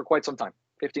in line for quite some time,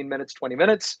 15 minutes, 20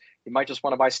 minutes. You might just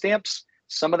want to buy stamps.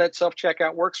 Some of that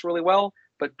self-checkout works really well,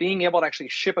 but being able to actually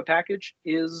ship a package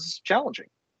is challenging.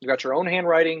 You've got your own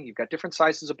handwriting, you've got different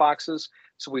sizes of boxes,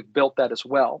 so we've built that as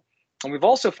well. And we've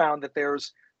also found that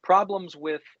there's problems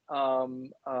with, in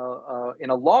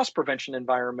a loss prevention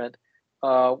environment,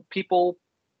 people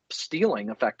stealing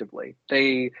effectively.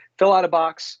 They fill out a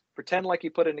box, pretend like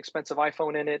you put an expensive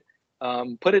iPhone in it,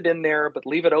 put it in there, but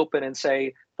leave it open and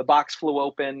say the box flew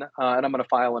open and I'm going to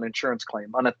file an insurance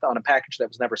claim on a package that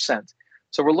was never sent.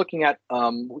 So we're looking at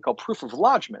what we call proof of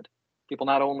lodgement. People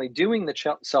not only doing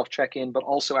the self-check-in, but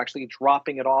also actually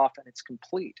dropping it off and it's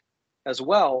complete as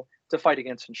well to fight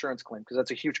against insurance claim, because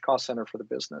that's a huge cost center for the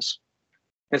business.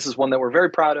 This is one that we're very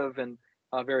proud of and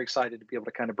very excited to be able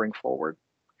to kind of bring forward.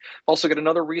 Also got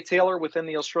another retailer within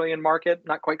the Australian market,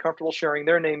 not quite comfortable sharing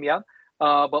their name yet,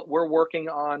 but we're working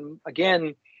on,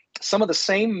 again, some of the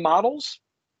same models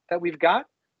that we've got,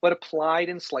 but applied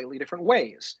in slightly different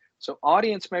ways. So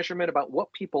audience measurement about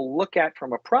what people look at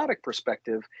from a product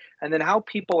perspective, and then how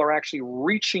people are actually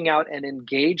reaching out and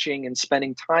engaging and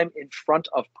spending time in front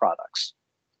of products,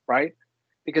 right?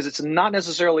 Because it's not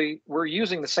necessarily, we're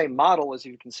using the same model, as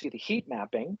you can see, the heat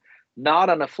mapping, not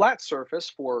on a flat surface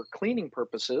for cleaning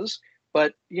purposes,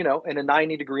 but in a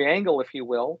 90-degree angle, if you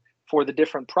will, for the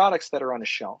different products that are on a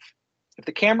shelf. If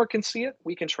the camera can see it,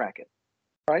 we can track it,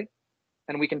 right?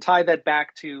 And we can tie that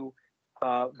back to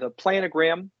the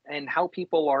planogram and how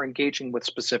people are engaging with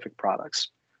specific products.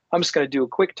 I'm just going to do a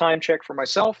quick time check for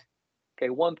myself. Okay,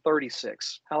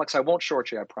 1:36. Alex, I won't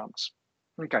short you, I promise.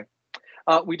 Okay.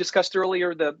 We discussed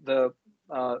earlier the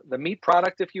meat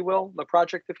product, if you will, the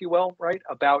project, if you will, right?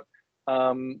 About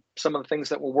some of the things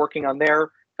that we're working on there.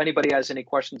 If anybody has any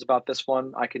questions about this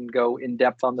one, I can go in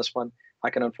depth on this one. I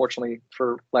can, unfortunately,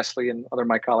 for Leslie and other of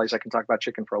my colleagues, I can talk about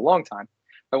chicken for a long time.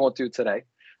 I won't do it today.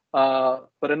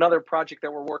 But another project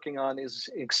that we're working on is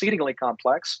exceedingly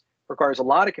complex, requires a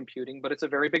lot of computing, but it's a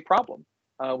very big problem.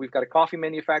 We've got a coffee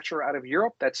manufacturer out of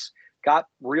Europe that's got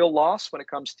real loss when it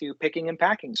comes to picking and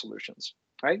packing solutions,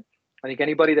 right? I think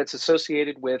anybody that's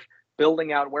associated with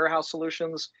building out warehouse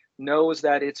solutions knows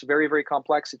that it's very, very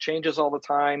complex. It changes all the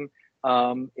time.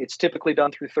 It's typically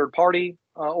done through third-party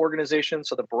organizations,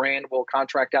 so the brand will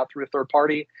contract out through a third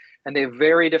party, and they have a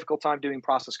very difficult time doing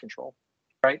process control,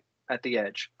 right, at the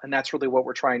edge. And that's really what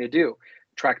we're trying to do.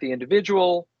 Track the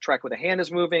individual, track where the hand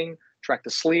is moving, track the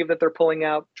sleeve that they're pulling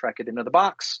out, track it into the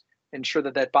box, ensure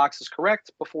that that box is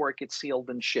correct before it gets sealed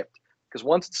and shipped. Because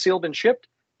once it's sealed and shipped,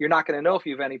 you're not going to know if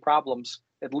you have any problems,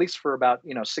 at least for about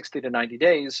 60 to 90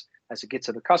 days. As it gets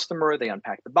to the customer, they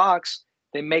unpack the box.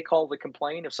 They may call to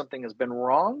complain if something has been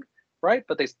wrong, right?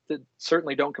 But they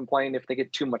certainly don't complain if they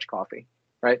get too much coffee,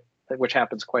 right? Which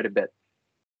happens quite a bit.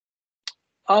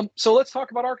 So let's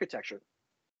talk about architecture.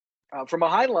 From a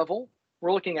high level,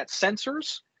 we're looking at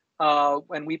sensors,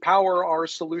 and we power our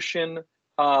solution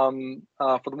for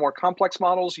the more complex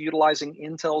models utilizing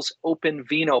Intel's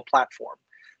OpenVINO platform.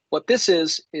 What this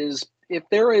is if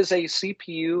there is a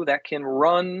CPU that can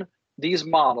run these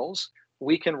models,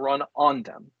 we can run on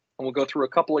them. And we'll go through a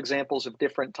couple examples of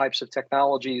different types of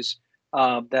technologies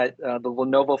that the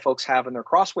Lenovo folks have in their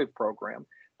Crosswave program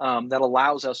that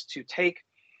allows us to take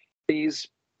these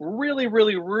really,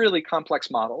 really, really complex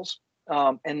models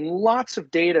and lots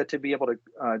of data to be able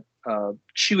to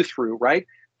chew through, right?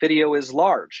 Video is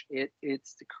large. It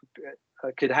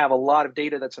could have a lot of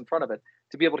data that's in front of it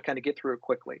to be able to kind of get through it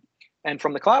quickly. And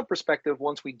from the cloud perspective,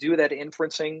 once we do that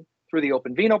inferencing through the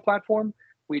OpenVINO platform,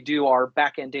 we do our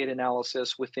backend data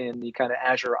analysis within the kind of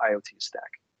Azure IoT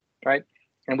stack, right?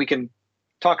 And we can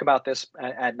talk about this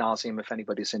ad nauseum if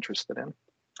anybody's interested in.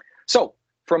 So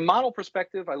from model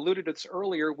perspective, I alluded to this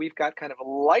earlier, we've got kind of a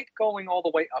light going all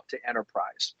the way up to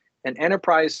enterprise. And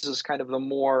enterprise is kind of the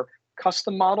more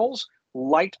custom models.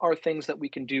 Light are things that we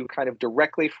can do kind of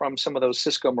directly from some of those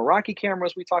Cisco Meraki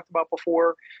cameras we talked about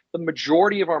before. The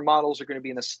majority of our models are going to be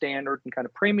in a standard and kind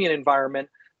of premium environment.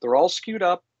 They're all skewed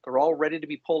up. They're all ready to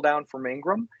be pulled down from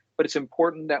Ingram. But it's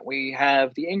important that we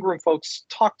have the Ingram folks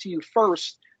talk to you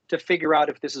first to figure out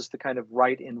if this is the kind of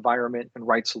right environment and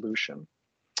right solution.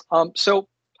 So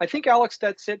I think, Alex,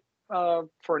 that's it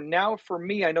for now for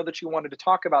me. I know that you wanted to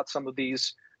talk about some of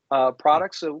these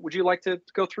products. So would you like to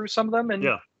go through some of them and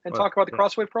talk about the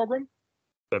Crosswave program?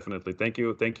 Definitely. Thank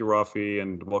you, Rafi,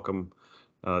 and welcome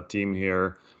team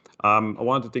here. I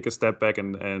wanted to take a step back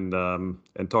and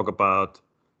talk about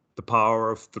the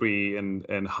power of three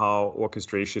and how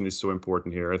orchestration is so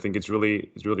important here. I think it's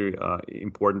really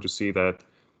important to see that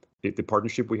the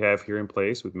partnership we have here in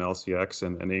place with meldCX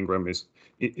and Ingram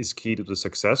is key to the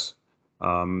success.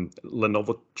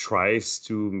 Lenovo tries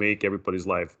to make everybody's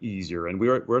life easier, and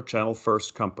we're a channel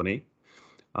first company.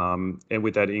 And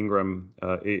with that, Ingram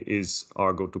is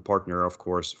our go-to partner, of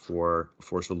course, for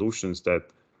solutions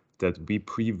that we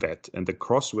pre-vet. And the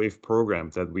Crosswave program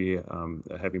that we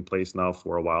have in place now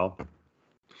for a while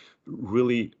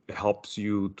really helps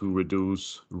you to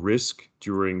reduce risk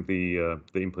during the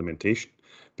implementation.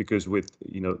 Because with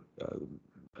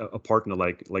a partner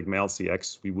like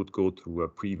meldCX, we would go through a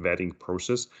pre-vetting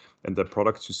process, and the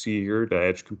products you see here, the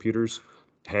edge computers,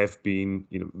 have been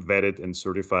vetted and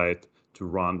certified to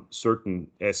run certain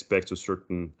aspects or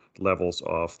certain levels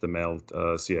of the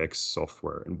meldCX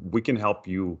software. And we can help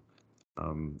you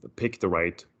pick the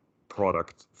right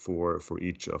product for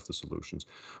each of the solutions.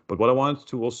 But what I wanted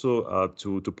to also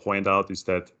to point out is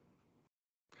that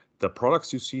the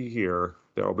products you see here,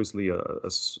 they obviously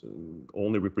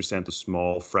only represent a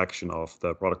small fraction of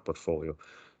the product portfolio.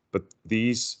 But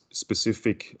these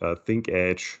specific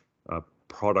ThinkEdge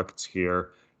products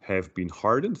here have been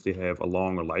hardened. They have a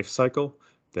longer life cycle.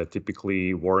 They're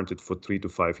typically warranted for 3 to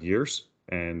 5 years,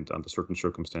 and under certain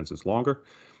circumstances longer.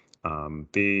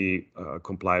 They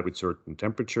comply with certain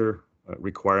temperature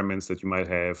requirements that you might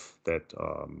have, that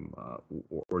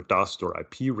or dust or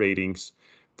IP ratings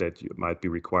that might be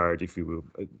required if you will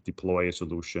deploy a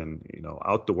solution,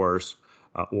 outdoors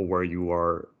or where you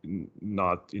are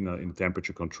not in a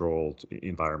temperature controlled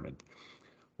environment.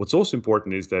 What's also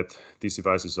important is that these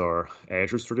devices are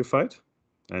Azure certified.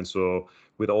 And so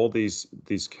with all these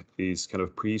kind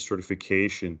of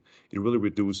pre-certification, it really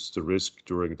reduces the risk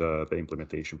during the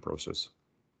implementation process.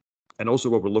 And also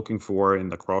what we're looking for in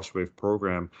the Crosswave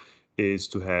program is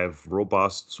to have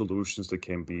robust solutions that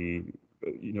can be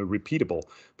repeatable,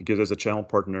 because as a channel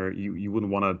partner, you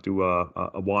wouldn't want to do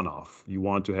a one-off. You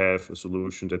want to have a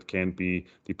solution that can be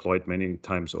deployed many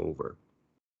times over.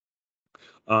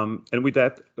 And with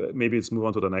that, maybe let's move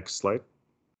on to the next slide.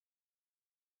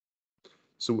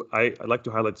 So I'd like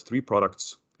to highlight 3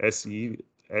 products. SE,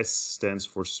 S stands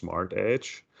for Smart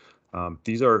Edge.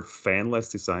 These are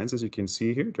fanless designs, as you can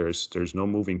see here. There's no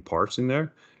moving parts in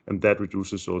there, and that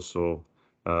reduces also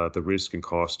the risk and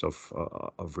cost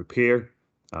of repair.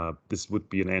 This would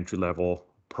be an entry-level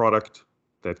product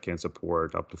that can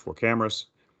support up to 4 cameras,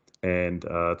 and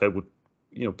that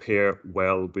would pair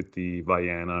well with the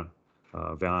Vaiana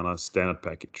standard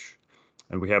package.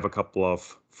 And we have a couple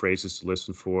of phrases to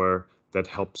listen for that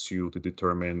helps you to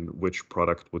determine which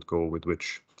product would go with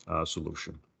which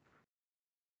solution.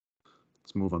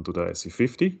 Let's move on to the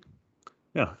SE50.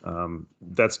 Yeah,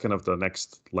 that's kind of the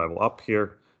next level up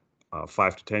here,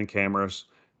 5 to 10 cameras.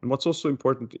 And what's also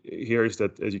important here is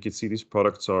that, as you can see, these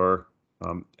products are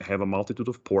have a multitude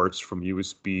of ports from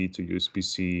USB to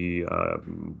USB-C,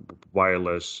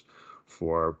 wireless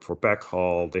for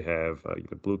backhaul. They have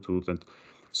Bluetooth, and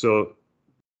so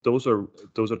those are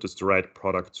just the right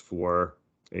products for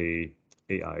a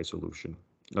AI solution.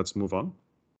 Let's move on.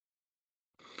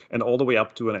 And all the way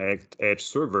up to an edge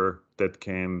server that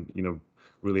can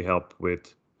really help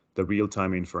with the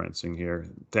real-time inferencing here.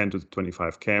 10 to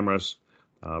 25 cameras,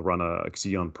 run a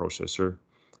Xeon processor,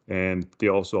 and they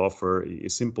also offer a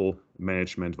simple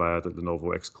management via the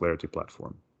Lenovo X Clarity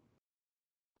platform.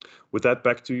 With that,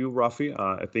 back to you, Rafi.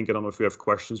 I don't know if you have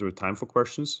questions or time for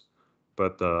questions,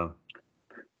 but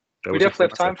we definitely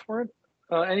have time for it.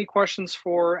 Any questions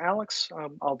for Alex?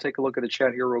 I'll take a look at the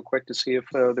chat here real quick to see if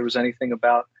there was anything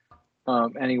about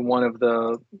any one of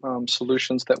the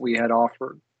solutions that we had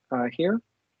offered here.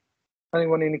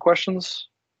 Anyone, any questions?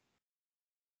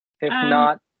 If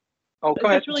not, go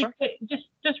ahead.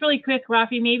 Just really quick,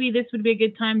 Rafi, maybe this would be a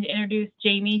good time to introduce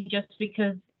Jamie, just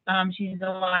because she's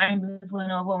aligned with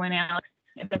Lenovo and Alex,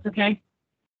 if that's okay.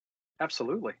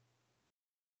 Absolutely.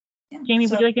 Yeah. Jamie,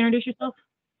 would you like to introduce yourself?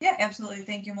 Yeah, absolutely.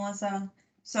 Thank you, Melissa.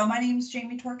 So my name is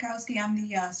Jamie Torkowski. I'm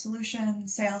the solution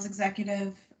sales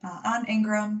executive on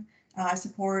Ingram. I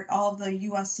support all of the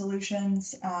US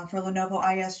solutions for Lenovo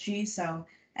ISG. So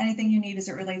anything you need as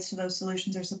it relates to those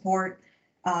solutions or support,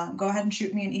 go ahead and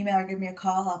shoot me an email or give me a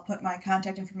call. I'll put my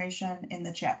contact information in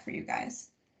the chat for you guys.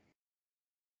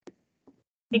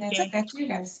 And that's it. Back to you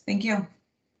guys. Thank you.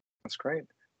 That's great.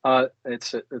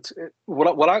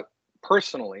 What I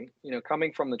personally,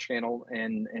 coming from the channel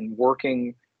and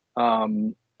working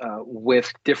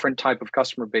with different type of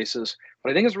customer bases,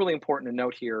 what I think is really important to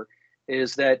note here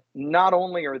is that not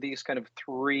only are these kind of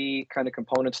 3 kind of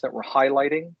components that we're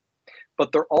highlighting,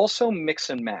 but they're also mix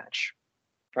and match,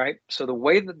 right? So the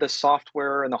way that the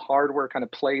software and the hardware kind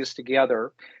of plays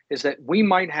together is that we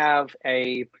might have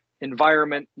a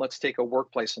environment, let's take a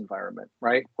workplace environment,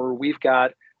 right? Where we've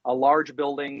got a large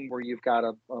building where you've got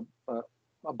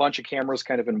a bunch of cameras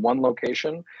kind of in one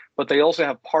location, but they also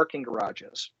have parking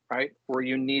garages, right? Where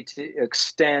you need to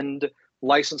extend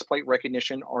license plate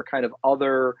recognition or kind of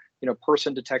other,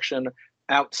 person detection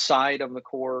outside of the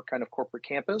core kind of corporate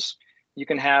campus. You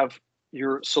can have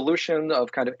your solution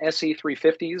of kind of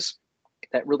SE350s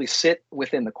that really sit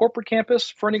within the corporate campus,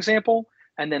 for an example,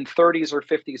 and then 30s or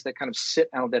 50s that kind of sit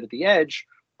out at the edge,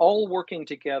 all working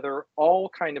together, all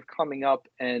kind of coming up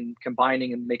and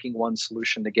combining and making one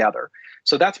solution together.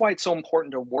 So that's why it's so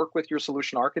important to work with your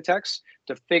solution architects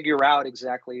to figure out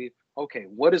exactly, okay,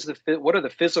 what are the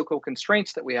physical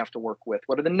constraints that we have to work with?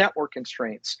 What are the network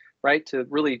constraints, right? To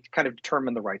really kind of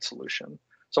determine the right solution.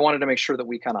 So I wanted to make sure that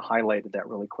we kind of highlighted that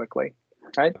really quickly,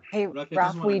 right? Hey,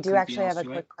 Ralph, we do actually have a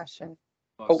quick question.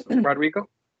 Oh, Rodrigo?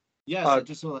 Yes,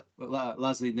 just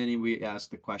lastly, then we asked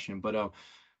the question, but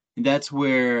that's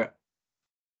where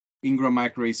Ingram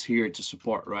Micro is here to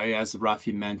support, right? As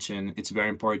Rafi mentioned, it's very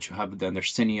important to have the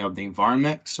understanding of the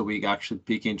environment. So we actually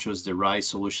pick and choose the right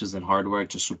solutions and hardware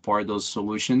to support those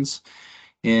solutions.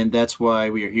 And that's why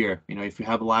we are here. If you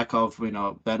have a lack of,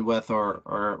 bandwidth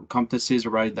or competencies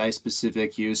around that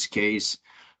specific use case,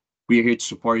 we are here to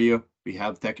support you. We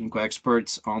have technical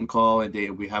experts on call,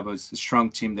 and we have a strong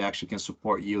team that actually can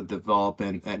support you develop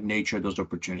and nurture those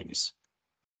opportunities.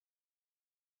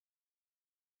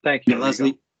 Thank you, Yeah,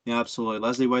 Leslie. Yeah, absolutely.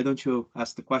 Leslie, why don't you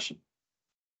ask the question?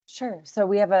 Sure. So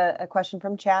we have a question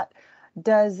from chat.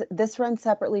 Does this run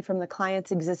separately from the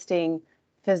client's existing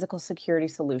physical security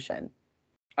solution?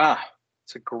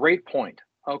 It's a great point.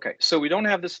 Okay, so we don't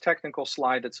have this technical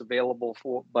slide that's available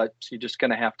but you're just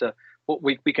going to have to,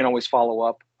 we can always follow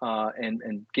up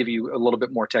and give you a little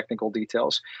bit more technical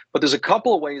details. But there's a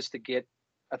couple of ways to get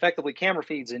effectively camera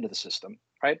feeds into the system,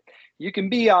 right? You can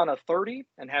be on a 30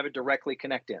 and have it directly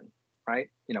connect in, right?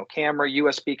 Camera,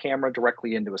 USB camera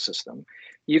directly into a system.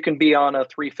 You can be on a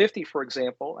 350, for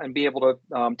example, and be able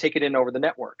to take it in over the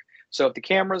network. So if the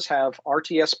cameras have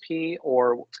RTSP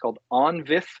or what's called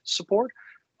ONVIF support,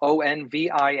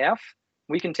 ONVIF,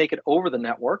 we can take it over the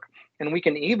network, and we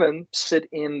can even sit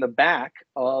in the back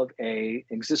of a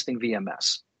existing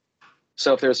VMS.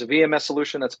 So if there's a VMS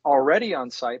solution that's already on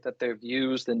site that they've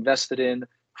used, invested in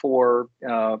for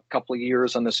a couple of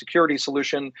years on the security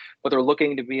solution, but they're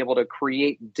looking to be able to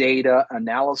create data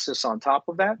analysis on top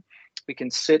of that, we can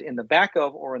sit in the back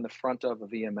of or in the front of a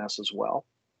VMS as well.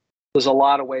 There's a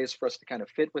lot of ways for us to kind of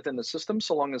fit within the system,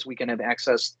 so long as we can have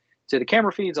access to the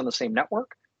camera feeds on the same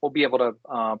network, we'll be able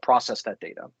to process that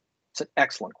data. It's an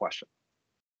excellent question.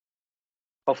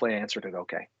 Hopefully I answered it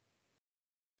okay.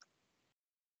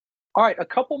 All right, a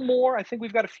couple more. I think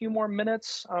we've got a few more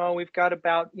minutes. We've got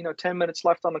about 10 minutes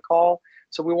left on the call,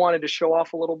 so we wanted to show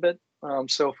off a little bit.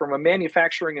 So from a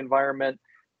manufacturing environment,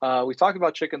 we talked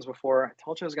about chickens before. I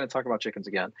told you I was going to talk about chickens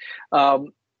again.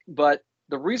 But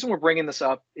the reason we're bringing this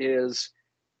up is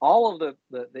all of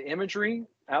the imagery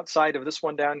outside of this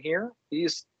one down here,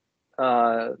 this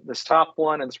top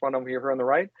one and this one over here on the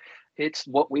right, it's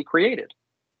what we created,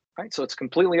 right? So it's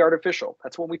completely artificial.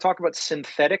 That's when we talk about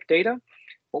synthetic data.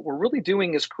 What we're really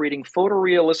doing is creating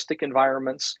photorealistic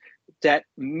environments that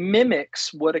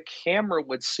mimics what a camera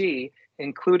would see,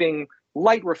 including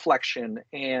light reflection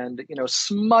and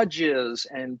smudges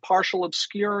and partial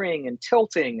obscuring and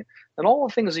tilting and all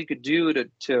the things you could do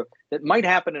to that might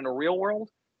happen in a real world.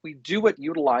 We do it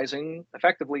utilizing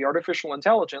effectively artificial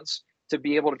intelligence to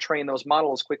be able to train those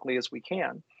models as quickly as we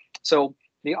can. So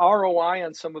the ROI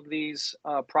on some of these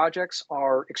projects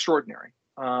are extraordinary.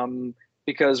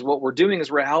 Because what we're doing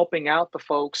is we're helping out the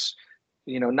folks,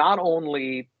 not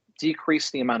only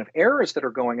decrease the amount of errors that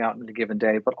are going out in a given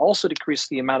day, but also decrease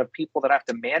the amount of people that have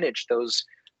to manage those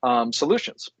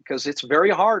solutions. Because it's very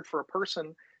hard for a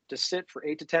person to sit for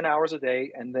 8 to 10 hours a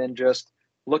day and then just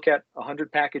look at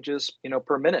 100 packages,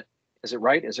 per minute. Is it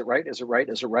right? Is it right? Is it right?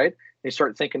 Is it right? And you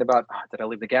start thinking about, did I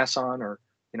leave the gas on? Or,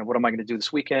 what am I going to do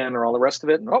this weekend? Or all the rest of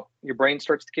it. And your brain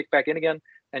starts to kick back in again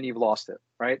and you've lost it,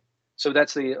 right? So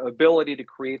that's the ability to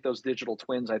create those digital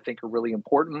twins, I think, are really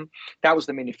important. That was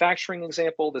the manufacturing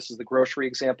example. This is the grocery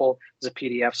example. It's a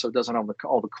PDF, so it doesn't have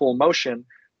all the cool motion,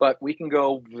 but we can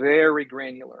go very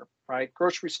granular, right?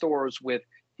 Grocery stores with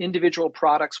individual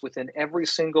products within every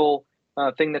single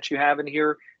thing that you have in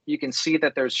here. You can see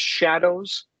that there's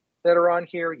shadows that are on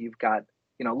here. You've got,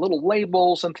 little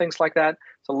labels and things like that.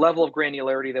 The level of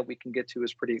granularity that we can get to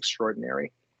is pretty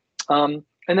extraordinary.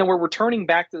 And then we're returning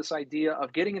back to this idea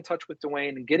of getting in touch with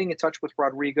Dwayne and getting in touch with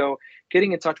Rodrigo,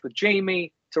 getting in touch with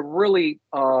Jamie to really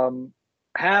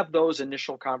have those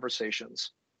initial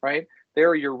conversations, right? There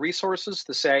are your resources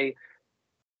to say,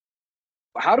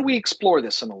 how do we explore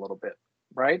this in a little bit,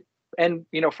 right? And,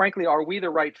 frankly, are we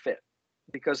the right fit?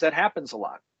 Because that happens a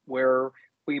lot where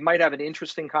we might have an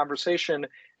interesting conversation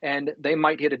and they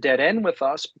might hit a dead end with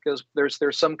us because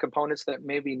there's some components that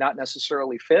maybe not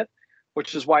necessarily fit,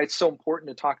 which is why it's so important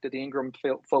to talk to the Ingram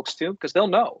folks too, because they'll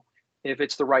know if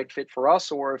it's the right fit for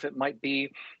us or if it might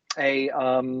be a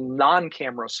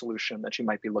non-camera solution that you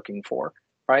might be looking for,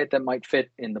 right? That might fit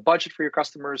in the budget for your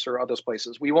customers or other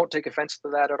places. We won't take offense to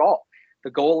that at all.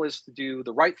 The goal is to do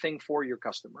the right thing for your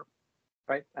customer,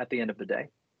 right? At the end of the day.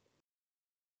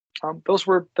 Those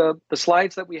were the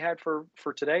slides that we had for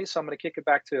today. So I'm going to kick it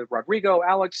back to Rodrigo,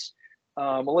 Alex,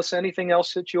 Melissa, anything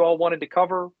else that you all wanted to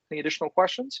cover? Any additional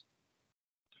questions?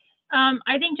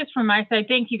 I think just from my side,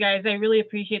 thank you guys. I really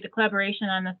appreciate the collaboration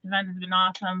on this event. Has been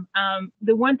awesome.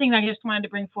 The one thing I just wanted to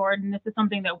bring forward, and this is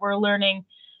something that we're learning,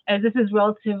 as this is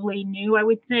relatively new, I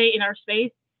would say, in our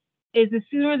space, is the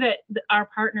sooner that our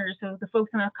partners, so the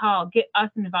folks on the call, get us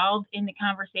involved in the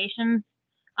conversations,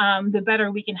 the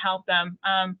better we can help them.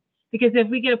 Because if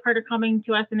we get a partner coming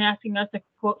to us and asking us to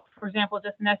quote, for example,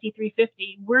 just an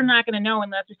SE350, we're not going to know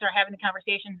unless we start having the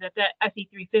conversations that that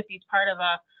SE350 is part of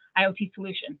a IoT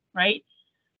solution, right?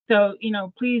 So, you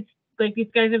know, please, like these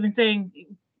guys have been saying,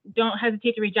 don't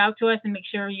hesitate to reach out to us and make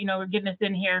sure, you know, we're getting us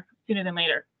in here sooner than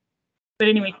later. But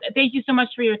anyways, thank you so much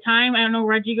for your time. I don't know,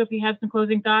 Rodrigo, if you have some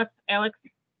closing thoughts. Alex?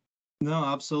 No,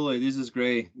 absolutely. This is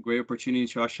great opportunity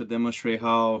to actually demonstrate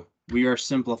how we are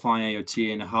simplifying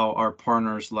IoT and how our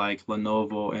partners like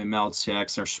Lenovo and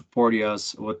meldCX are supporting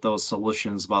us with those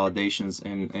solutions, validations,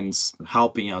 and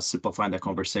helping us simplify the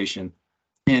conversation.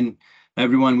 And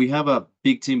everyone, we have a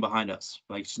big team behind us.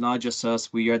 Like, it's not just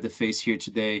us. We are the face here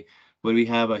today, but we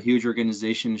have a huge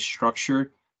organization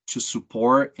structure to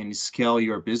support and scale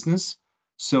your business.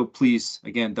 So please,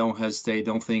 again, don't hesitate.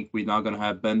 Don't think we're not going to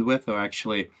have bandwidth, or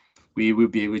actually we will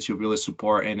be able to really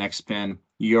support and expand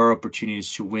your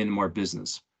opportunities to win more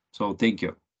business. So thank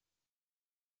you.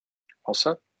 All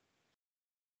set.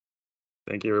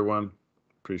 Thank you, everyone.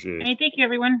 Appreciate it. Hey, thank you,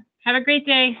 everyone. Have a great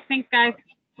day. Thanks, guys.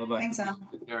 Bye-bye. Thanks, Al.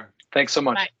 Thanks so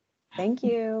much. Bye. Thank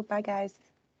you. Bye, guys.